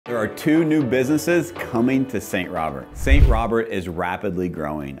There are two new businesses coming to St. Robert. St. Robert is rapidly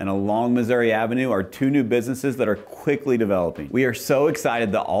growing, and along Missouri Avenue are two new businesses that are quickly developing. We are so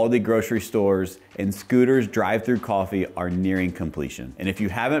excited that Aldi grocery stores and Scooter's Drive-Thru coffee are nearing completion. And if you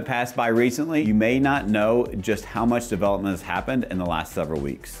haven't passed by recently, you may not know just how much development has happened in the last several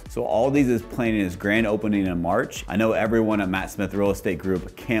weeks. So Aldi's is planning its grand opening in March. I know everyone at Matt Smith Real Estate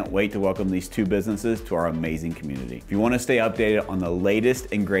Group can't wait to welcome these two businesses to our amazing community. If you want to stay updated on the latest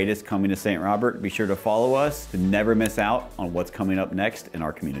and greatest coming to St. Robert, be sure to follow us to never miss out on what's coming up next in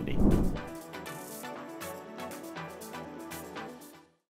our community.